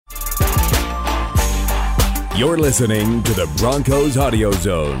You're listening to the Broncos Audio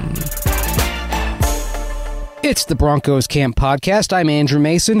Zone. It's the Broncos Camp Podcast. I'm Andrew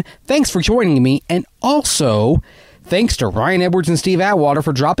Mason. Thanks for joining me, and also thanks to Ryan Edwards and Steve Atwater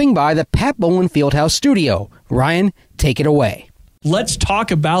for dropping by the Pat Bowlen Fieldhouse studio. Ryan, take it away. Let's talk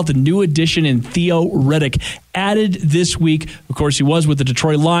about the new addition in Theo Riddick, added this week. Of course, he was with the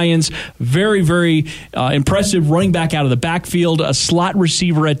Detroit Lions. Very, very impressive running back out of the backfield, a slot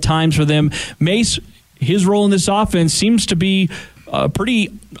receiver at times for them. Mace, his role in this offense seems to be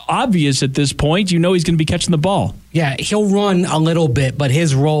pretty obvious at this point. You know he's going to be catching the ball. Yeah, he'll run a little bit, but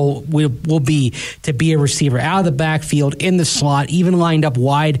his role will be to be a receiver out of the backfield, in the slot, even lined up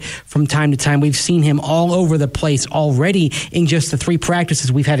wide from time to time. We've seen him all over the place already in just the 3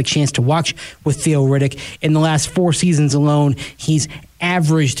 practices we've had a chance to watch with Theo Riddick. In the last 4 seasons alone, he's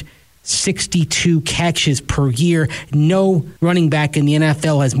averaged 62 catches per year. No running back in the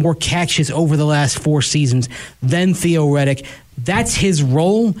NFL has more catches over the last 4 seasons than Theo Riddick. That's his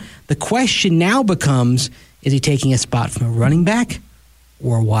role. The question now becomes, is he taking a spot from a running back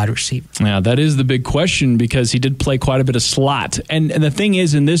or a wide receiver? Yeah, that is the big question, because he did play quite a bit of slot. And the thing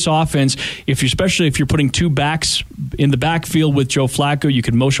is, in this offense, especially if you're putting 2 backs in the backfield with Joe Flacco, you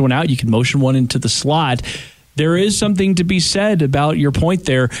can motion one out, you can motion one into the slot. There is something to be said about your point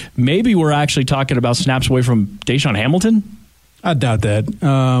there. Maybe we're actually talking about snaps away from Deshaun Hamilton? I doubt that.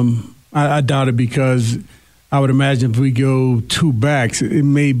 I doubt it, because I would imagine if we go 2 backs, it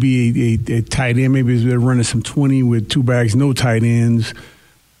may be a tight end. Maybe they're running some 20 with 2 backs, no tight ends.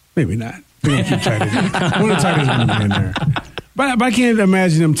 Maybe not. They don't keep tight ends. One of the tight ends going to be in there. But I can't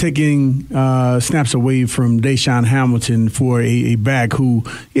imagine them taking snaps away from Deshaun Hamilton for a back who,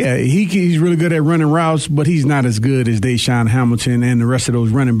 he's really good at running routes, but he's not as good as Deshaun Hamilton and the rest of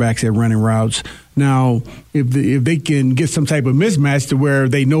those running backs at running routes. Now, if they can get some type of mismatch to where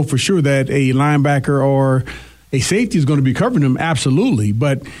they know for sure that a linebacker or a safety is going to be covering him, absolutely.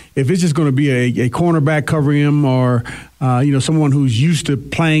 But if it's just going to be a cornerback covering him, or someone who's used to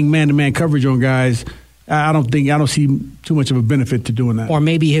playing man-to-man coverage on guys, I don't see too much of a benefit to doing that. Or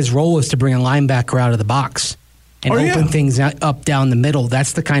maybe his role is to bring a linebacker out of the box and open things up down the middle.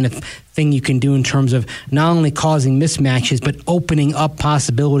 That's the kind of thing you can do in terms of not only causing mismatches, but opening up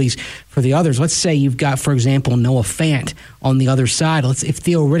possibilities for the others. Let's say you've got, for example, Noah Fant on the other side. If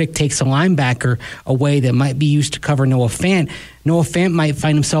Theo Riddick takes a linebacker away that might be used to cover Noah Fant might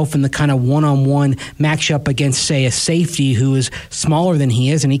find himself in the kind of one-on-one matchup against, say, a safety who is smaller than he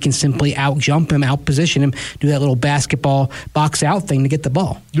is, and he can simply out-jump him, out-position him, do that little basketball box-out thing to get the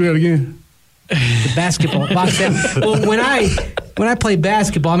ball. Do that again. The basketball box out. Well, when I played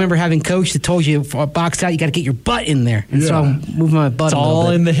basketball, I remember having a coach that told you for a box out, you got to get your butt in there. And so I'm moving my butt. It's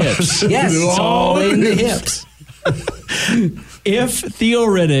all in the hips. Yes, it's all in the hips. If Theo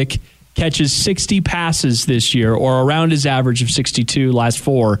Riddick catches 60 passes this year, or around his average of 62 last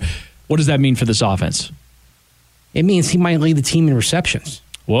 4, what does that mean for this offense? It means he might lead the team in receptions.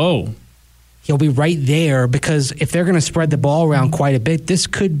 Whoa. He'll be right there, because if they're going to spread the ball around quite a bit, this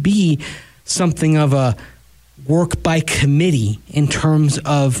could be something of a work by committee in terms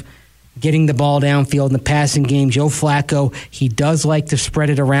of getting the ball downfield in the passing game. Joe Flacco, he does like to spread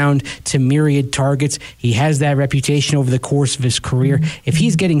it around to myriad targets. He has that reputation over the course of his career. If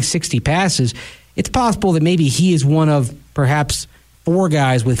he's getting 60 passes, it's possible that maybe he is one of perhaps 4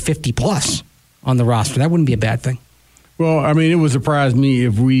 guys with 50-plus on the roster. That wouldn't be a bad thing. Well, I mean, it would surprise me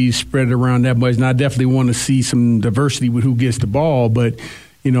if we spread it around that much, and I definitely want to see some diversity with who gets the ball, but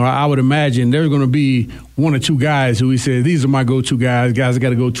I would imagine there's going to be 1 or 2 guys who he says, these are my go-to guys I got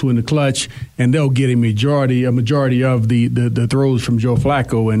to go to in the clutch, and they'll get a majority of the throws from Joe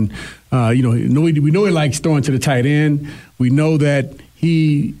Flacco. And, we know he likes throwing to the tight end. We know that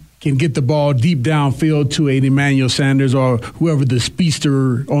he can get the ball deep downfield to an Emmanuel Sanders or whoever the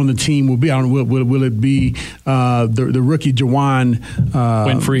speedster on the team will be. I don't know, will it be the rookie Juwan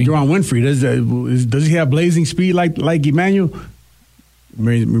Winfrey? Juwan Winfrey. Does he have blazing speed like Emmanuel?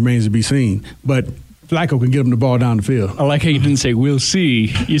 Remains to be seen. But Flacco can get him the ball down the field. I like how you didn't say we'll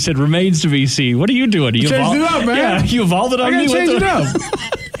see. You said remains to be seen. What are you doing? You changed it up, man. Yeah, you evolved it on me. Change it up.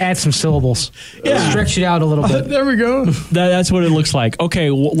 Add some syllables. Yeah. Stretch it out a little bit. There we go. That's what it looks like. Okay,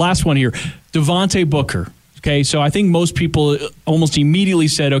 last one here. Devontae Booker. Okay, so I think most people almost immediately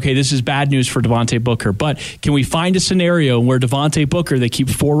said, okay, this is bad news for Devontae Booker. But can we find a scenario where Devontae Booker, they keep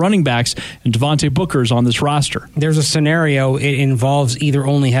 4 running backs, and Devontae Booker is on this roster? There's a scenario. It involves either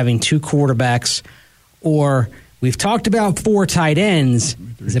only having 2 quarterbacks, or we've talked about 4 tight ends.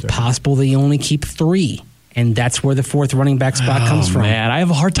 Is it possible that you only keep 3? And that's where the fourth running back spot comes from. Man, I have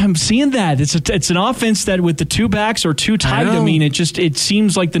a hard time seeing that. It's an offense that with the two backs or too tight, I mean, it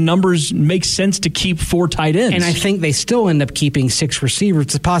seems like the numbers make sense to keep 4 tight ends. And I think they still end up keeping 6 receivers.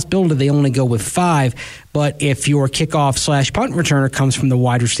 It's a possibility they only go with 5. But if your kickoff/punt returner comes from the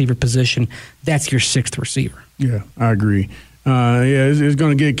wide receiver position, that's your 6th receiver. Yeah, I agree. It's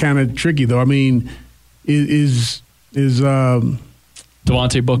going to get kind of tricky, though. I mean, is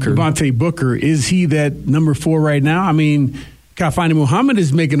Devontae Booker, is he that number 4 right now? I mean, Kafani Muhammad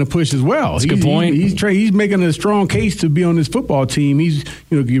is making a push as well. That's a good point. He's making a strong case to be on this football team. He's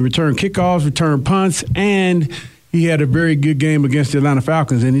he return kickoffs, return punts, and he had a very good game against the Atlanta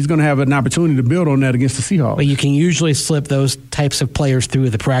Falcons, and he's going to have an opportunity to build on that against the Seahawks. But you can usually slip those types of players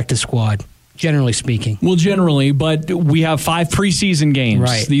through the practice squad. Generally speaking. Well, generally, but we have 5 preseason games.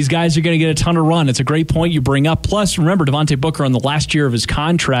 Right. These guys are going to get a ton of run. It's a great point you bring up. Plus, remember, Devontae Booker on the last year of his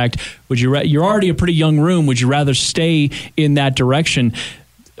contract, you're already a pretty young room. Would you rather stay in that direction?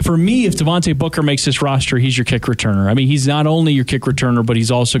 For me, if Devontae Booker makes this roster, he's your kick returner. I mean, he's not only your kick returner, but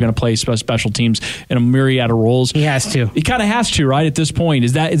he's also going to play special teams in a myriad of roles. He has to. He kind of has to, right, at this point.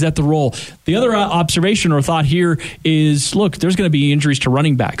 Is that the role? The other observation or thought here is, look, there's going to be injuries to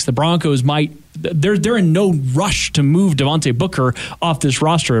running backs. The Broncos they're in no rush to move Devontae Booker off this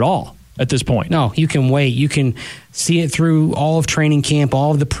roster at all at this point. No, you can wait. You can see it through all of training camp,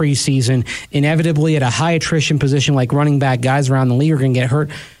 all of the preseason. Inevitably, at a high attrition position like running back, guys around the league are going to get hurt.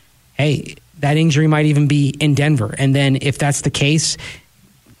 Hey, that injury might even be in Denver. And then if that's the case,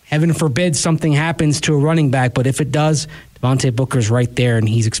 heaven forbid something happens to a running back. But if it does, Devontae Booker's right there, and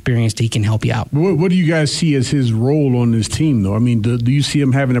he's experienced. He can help you out. What do you guys see as his role on this team, though? I mean, do you see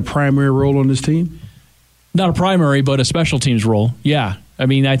him having a primary role on this team? Not a primary, but a special teams role. Yeah. I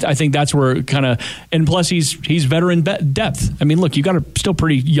mean, I think that's where kind of, and plus he's veteran depth. I mean, look, you got a still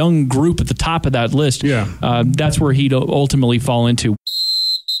pretty young group at the top of that list. Yeah. That's where he'd ultimately fall into.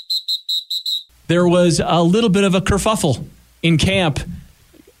 There was a little bit of a kerfuffle in camp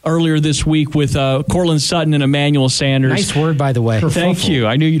earlier this week with Cortland Sutton and Emmanuel Sanders. Nice word, by the way. Thank you.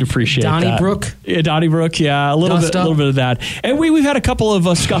 I knew you'd appreciate that. Donnybrook. Yeah, Donnybrook. Yeah, a little bit of that. And we've had a couple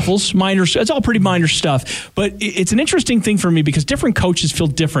of scuffles, minor. It's all pretty minor stuff. But it's an interesting thing for me because different coaches feel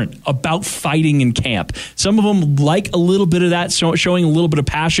different about fighting in camp. Some of them like a little bit of that, showing a little bit of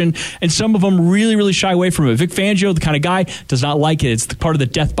passion, and some of them really, really shy away from it. Vic Fangio, the kind of guy, does not like it. It's part of the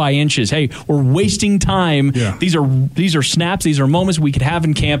death by inches. Hey, we're wasting time. Yeah. These are snaps. These are moments we could have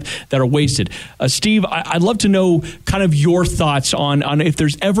in camp that are wasted. Steve, I'd love to know kind of your thoughts on if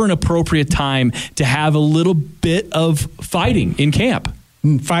there's ever an appropriate time to have a little bit of fighting in camp.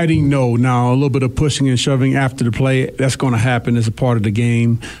 Fighting, no. Now, a little bit of pushing and shoving after the play, that's going to happen as a part of the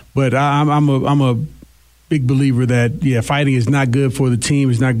game. But I'm a big believer that, fighting is not good for the team.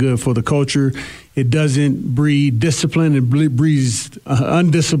 It's not good for the culture. It doesn't breed discipline. It breeds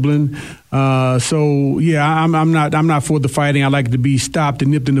undiscipline. I'm not for the fighting. I like it to be stopped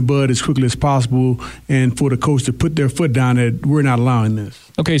and nipped in the bud as quickly as possible, and for the coach to put their foot down that we're not allowing this.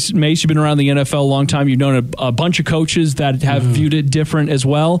 Okay, Mace, you've been around the NFL a long time. You've known a bunch of coaches that have viewed it different as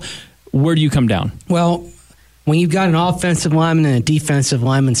well. Where do you come down? Well, when you've got an offensive lineman and a defensive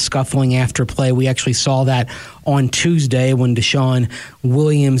lineman scuffling after play, we actually saw that on Tuesday when Deshaun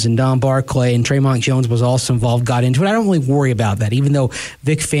Williams and Don Barclay and Tremont Jones was also involved, got into it. I don't really worry about that, even though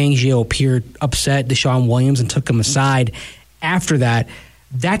Vic Fangio appeared upset, Deshaun Williams, and took him aside after that.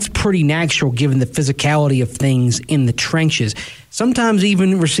 That's pretty natural given the physicality of things in the trenches. Sometimes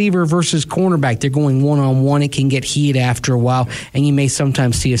even receiver versus cornerback, they're going one-on-one. It can get heated after a while, and you may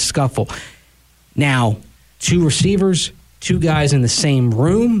sometimes see a scuffle. Now, 2 receivers, 2 guys in the same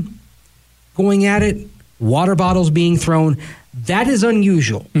room going at it, water bottles being thrown, that is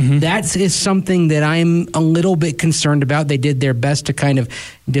unusual. Mm-hmm. That is something that I'm a little bit concerned about. They did their best to kind of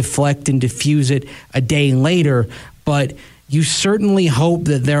deflect and diffuse it a day later, but you certainly hope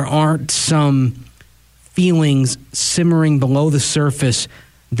that there aren't some feelings simmering below the surface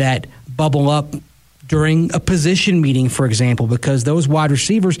that bubble up during a position meeting, for example, because those wide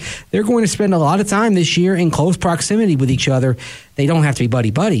receivers, they're going to spend a lot of time this year in close proximity with each other. They don't have to be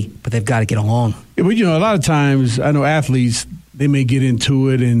buddy-buddy, but they've got to get along. Yeah, but, a lot of times, I know athletes, they may get into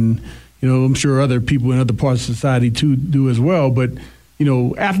it, and, I'm sure other people in other parts of society, too, do as well, but,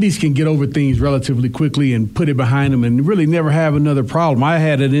 athletes can get over things relatively quickly and put it behind them and really never have another problem. I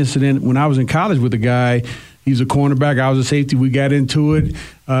had an incident when I was in college with a guy. He's a cornerback. I was a safety. We got into it.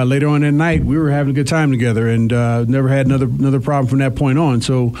 Later on that night, we were having a good time together and never had another problem from that point on.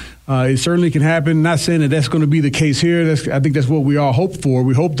 So it certainly can happen. Not saying that that's going to be the case here. I think that's what we all hope for.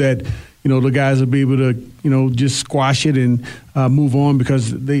 We hope that, the guys will be able to, just squash it and move on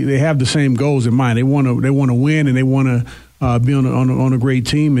because they have the same goals in mind. They want to win and they want to be on a great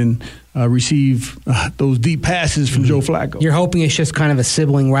team and receive those deep passes from Joe Flacco. You're hoping it's just kind of a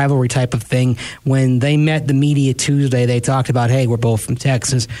sibling rivalry type of thing. When they met the media Tuesday, they talked about, hey, we're both from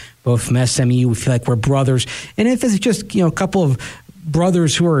Texas, both from SMU. We feel like we're brothers. And if it's just a couple of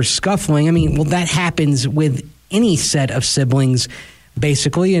brothers who are scuffling, that happens with any set of siblings,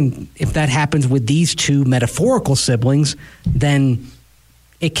 basically. And if that happens with these two metaphorical siblings, then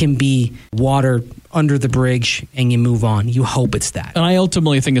it can be water under the bridge and you move on. You hope it's that. And I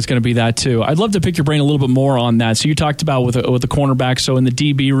ultimately think it's going to be that too. I'd love to pick your brain a little bit more on that. So you talked about with the cornerback, so in the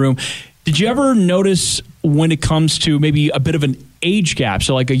DB room, did you ever notice when it comes to maybe a bit of an age gap?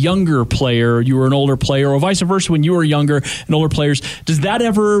 So like a younger player, you were an older player, or vice versa when you were younger and older players. Does that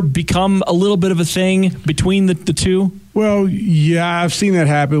ever become a little bit of a thing between the two? Well, yeah, I've seen that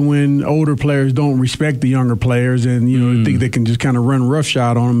happen when older players don't respect the younger players and, think they can just kind of run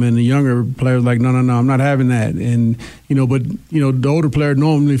roughshod on them. And the younger players like, no, I'm not having that. And, but the older player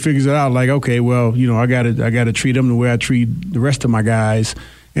normally figures it out like, okay, well, I got to treat them the way I treat the rest of my guys.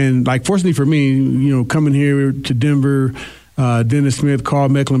 And like, fortunately for me, coming here to Denver, Dennis Smith, Carl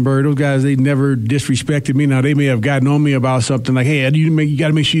Mecklenburg, those guys, they never disrespected me. Now, they may have gotten on me about something like, hey, you got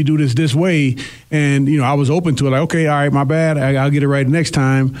to make sure you do this way. And, I was open to it. Like, okay, all right, my bad. I'll get it right next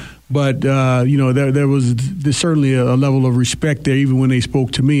time. But, there's certainly a level of respect there, even when they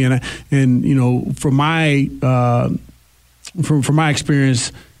spoke to me. And from my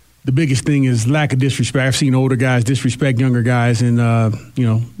experience, the biggest thing is lack of disrespect. I've seen older guys disrespect younger guys, and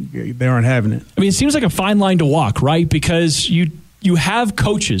they aren't having it. It seems like a fine line to walk, right? Because you have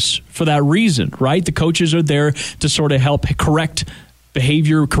coaches for that reason, right? The coaches are there to sort of help correct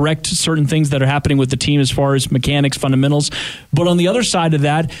behavior, correct certain things that are happening with the team as far as mechanics, fundamentals. But on the other side of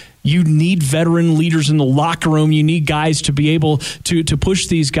that, you need veteran leaders in the locker room. You need guys to be able to push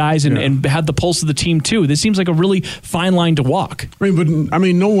these guys and have the pulse of the team too. This seems like a really fine line to walk.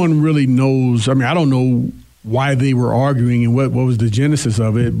 No one really knows. I don't know why they were arguing and what was the genesis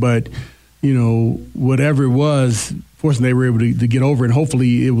of it, but whatever it was, fortunately they were able to get over it. And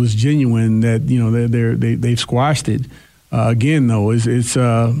hopefully it was genuine that they've squashed it. Again, though, it's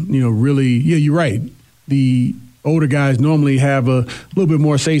really, you're right. The older guys normally have a little bit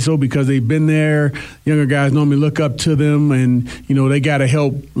more say-so because they've been there. Younger guys normally look up to them, and, they got to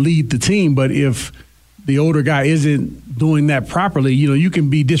help lead the team. But if the older guy isn't doing that properly, you can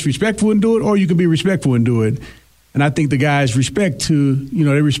be disrespectful and do it, or you can be respectful and do it. And I think the guys respect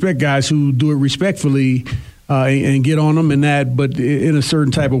guys who do it respectfully and get on them and that, but in a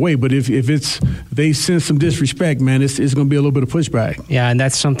certain type of way. But if they sense some disrespect, man, it's going to be a little bit of pushback. Yeah, and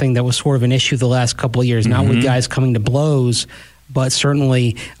that's something that was sort of an issue the last couple of years, not with guys coming to blows, but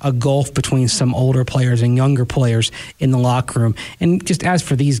certainly a gulf between some older players and younger players in the locker room. And just as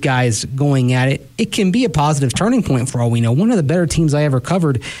for these guys going at it, it can be a positive turning point for all we know. One of the better teams I ever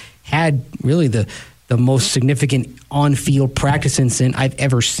covered had really the most significant on-field practice incident I've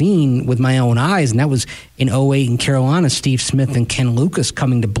ever seen with my own eyes, and that was in 2008 in Carolina. Steve Smith and Ken Lucas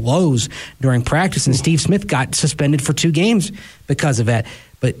coming to blows during practice, and Steve Smith got suspended for 2 games because of that.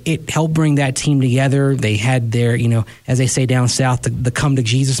 But it helped bring that team together. They had their, as they say down south, the come to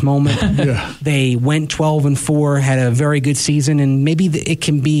Jesus moment. Yeah. They went 12-4, had a very good season, and maybe it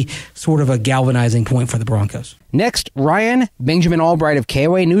can be sort of a galvanizing point for the Broncos. Next, Ryan, Benjamin Albright of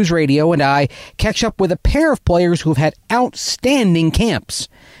KOA News Radio, and I catch up with a pair of players who have had outstanding camps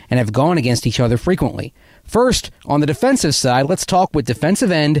and have gone against each other frequently. First, on the defensive side, let's talk with defensive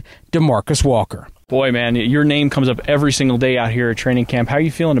end DeMarcus Walker. Boy, man, your name comes up every single day out here at training camp. How are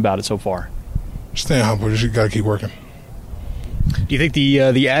you feeling about it so far? Staying humble. You got to keep working. Do you think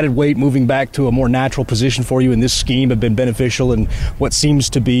the added weight moving back to a more natural position for you in this scheme have been beneficial in what seems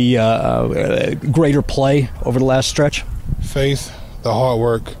to be greater play over the last stretch? Faith, the hard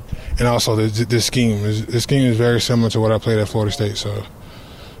work, and also this scheme. This scheme is very similar to what I played at Florida State. So,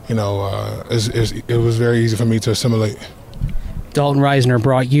 it was very easy for me to assimilate. Dalton Risner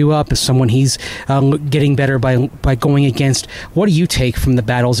brought you up as someone he's getting better by going against. What do you take from the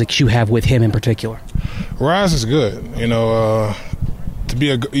battles that you have with him in particular? Rise is good. To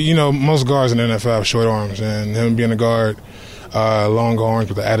be most guards in the NFL have short arms, and him being a guard, long arms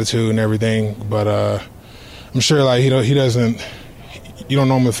with the attitude and everything. But I'm sure he doesn't. You don't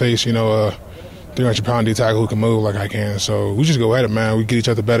normally face 300-pound D tackle who can move like I can. So we just go at it, man. We get each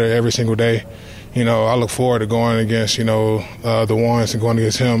other better every single day. I look forward to going against, the ones and going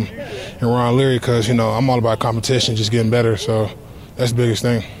against him and Ron Leary because, I'm all about competition, just getting better. So that's the biggest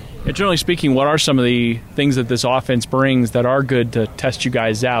thing. And generally speaking, what are some of the things that this offense brings that are good to test you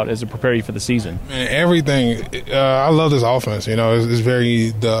guys out as it prepare you for the season? Man, everything. I love this offense. It's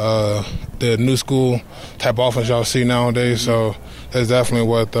very the new school type of offense y'all see nowadays. So that's definitely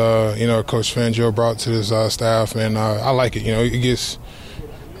what Coach Fangio brought to this staff, and I like it. It gets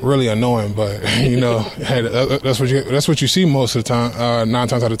really annoying, but hey, that's what you see most of the time. 9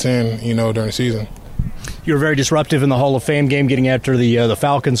 times out of 10, during the season. You were very disruptive in the Hall of Fame game, getting after the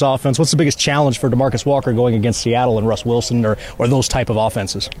Falcons offense. What's the biggest challenge for DeMarcus Walker going against Seattle and Russ Wilson or those type of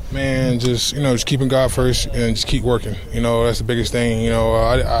offenses? Man, just keeping God first and just keep working. That's the biggest thing.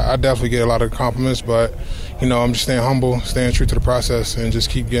 I definitely get a lot of compliments, but I'm just staying humble, staying true to the process, and just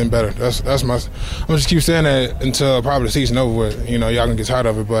keep getting better. I'm just keep saying that until probably the season over with. Y'all can get tired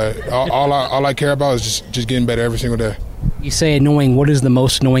of it, but all I care about is just getting better every single day. You say annoying. What is the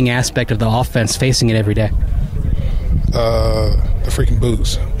most annoying aspect of the offense facing it every day? The freaking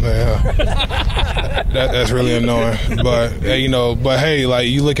boots. Yeah. That's really annoying. But hey, like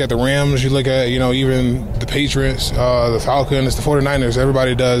you look at the Rams, you look at even the Patriots, the Falcons, the 49ers.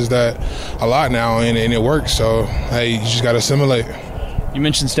 Everybody does that a lot now, and it works. So hey, you just got to assimilate. You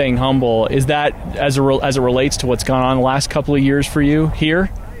mentioned staying humble. Is that as it relates to what's gone on the last couple of years for you here?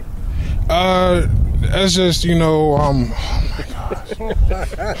 That's just oh my gosh.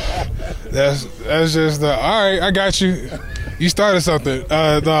 That's just all right. I got you. You started something.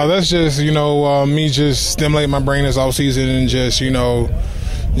 No, that's just me just stimulating my brain this off season and just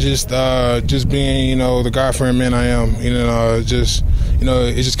just being the God-fearing man I am. It just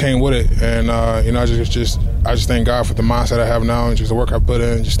came with it, and I just thank God for the mindset I have now and just the work I put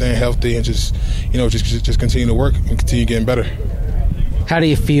in, just staying healthy and just continue to work and continue getting better. How do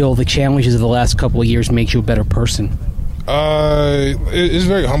you feel the challenges of the last couple of years makes you a better person? It's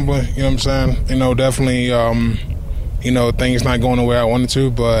very humbling, you know what I'm saying? Definitely, things not going the way I wanted to,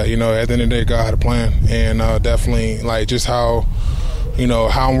 but, at the end of the day, God had a plan. And definitely, like, just how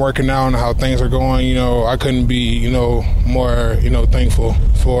I'm working now and how things are going, I couldn't be, more, thankful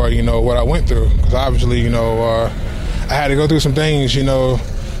for, what I went through. Because obviously, I had to go through some things,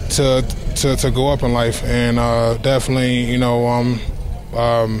 to go up in life. And definitely,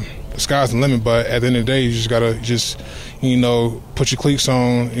 the sky's the limit, but at the end of the day, you just gotta put your cleats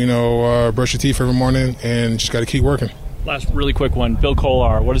on, brush your teeth every morning, and just gotta keep working. Last really quick one, Bill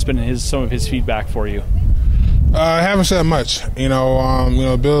Kollar. What has been some of his feedback for you? I haven't said much.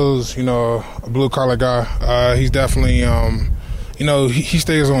 Bill's a blue collar guy. He's definitely he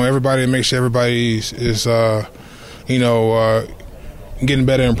stays on everybody and makes sure everybody is getting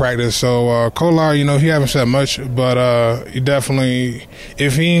better in practice. So Kollar, he haven't said much, but he definitely,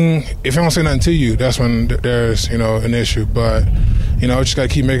 if he don't say nothing to you, that's when there's an issue. But I just got to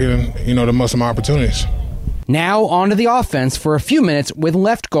keep making the most of my opportunities. Now on to the offense for a few minutes with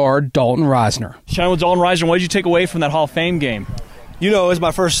left guard Dalton Risner. Shining with Dalton Risner, what did you take away from that Hall of Fame game? It was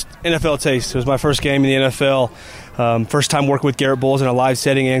my first NFL taste. It was my first game in the NFL. First time working with Garrett Bowles in a live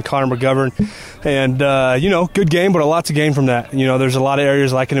setting and Connor McGovern. And, good game, but a lot to gain from that. There's a lot of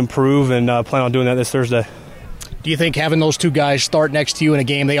areas I can improve and plan on doing that this Thursday. Do you think having those two guys start next to you in a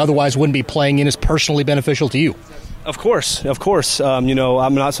game they otherwise wouldn't be playing in is personally beneficial to you? Of course. I'm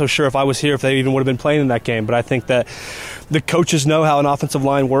not so sure if I was here if they even would have been playing in that game, but I think that the coaches know how an offensive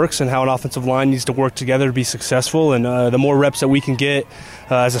line works and how an offensive line needs to work together to be successful, and the more reps that we can get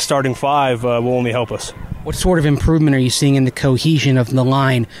as a starting five will only help us. What sort of improvement are you seeing in the cohesion of the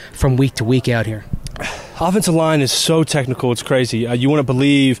line from week to week out here? Offensive line is so technical, it's crazy. You want to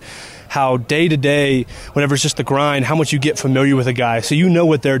believe how day to day, whenever it's just the grind, how much you get familiar with a guy. So you know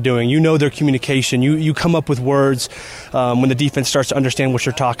what they're doing. You know their communication. You come up with words when the defense starts to understand what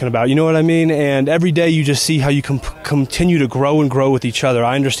you're talking about. You know what I mean? And every day you just see how you continue to grow and grow with each other.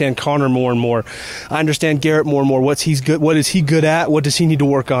 I understand Connor more and more. I understand Garrett more and more. What is he good at? What does he need to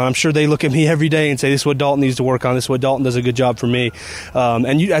work on? I'm sure they look at me every day and say, this is what Dalton needs to work on. This is what Dalton does a good job for me.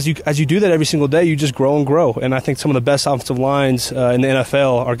 And as you do that every single day, you just grow and grow. And I think some of the best offensive lines in the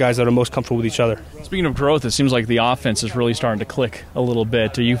NFL are guys that are most comfortable with each other. Speaking of growth, it seems like the offense is really starting to click a little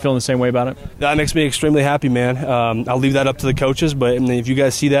bit. Are you feeling the same way about it? That makes me extremely happy, man. I'll leave that up to the coaches, but if you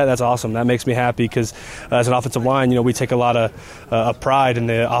guys see that, that's awesome. That makes me happy because as an offensive line, we take a lot of pride in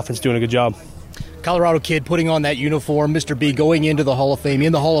the offense doing a good job. Colorado kid putting on that uniform, Mr. B going into the Hall of Fame,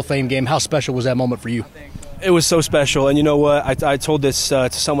 in the Hall of Fame game, how special was that moment for you? It was so special, and you know what? I told this to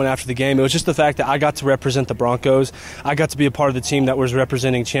someone after the game. It was just the fact that I got to represent the Broncos. I got to be a part of the team that was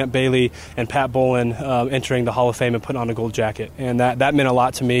representing Champ Bailey and Pat Bowlen entering the Hall of Fame and putting on a gold jacket. And that meant a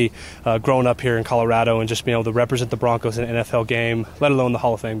lot to me growing up here in Colorado and just being able to represent the Broncos in an NFL game, let alone the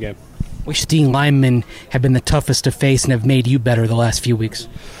Hall of Fame game. Which D linemen have been the toughest to face and have made you better the last few weeks?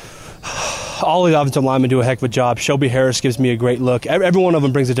 all of the offensive linemen do a heck of a job. Shelby Harris gives me a great look. Every one of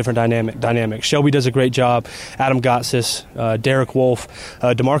them brings a different dynamic. Shelby does a great job. Adam Gotsis, Derek Wolfe,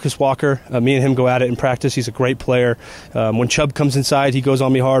 DeMarcus Walker. Me and him go at it in practice. He's a great player. When Chubb comes inside, he goes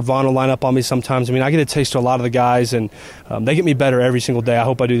on me hard. Vaughn will line up on me sometimes. I mean, I get a taste to a lot of the guys, and they get me better every single day. I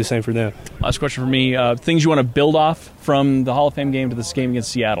hope I do the same for them. Last question for me. Things you want to build off from the Hall of Fame game to this game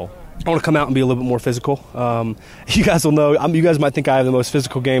against Seattle? I want to come out and be a little bit more physical. You guys will know, you guys might think I have the most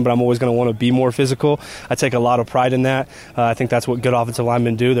physical game, but I'm always going to want to be more physical. I take a lot of pride in that. I think that's what good offensive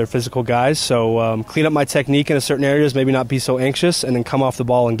linemen do. They're physical guys. So clean up my technique in certain areas, maybe not be so anxious, and then come off the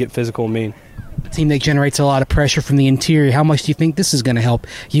ball and get physical and mean. A team that generates a lot of pressure from the interior. How much do you think this is going to help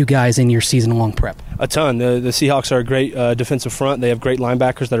you guys in your season-long prep? A ton. The Seahawks are a great defensive front. They have great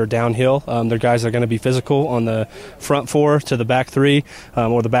linebackers that are downhill. They're guys that are going to be physical on the front four to the back three,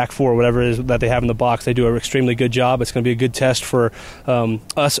 or the back four, whatever it is that they have in the box. They do an extremely good job. It's going to be a good test for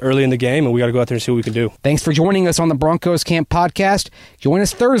us early in the game, and we got to go out there and see what we can do. Thanks for joining us on the Broncos Camp Podcast. Join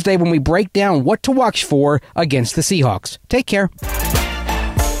us Thursday when we break down what to watch for against the Seahawks. Take care.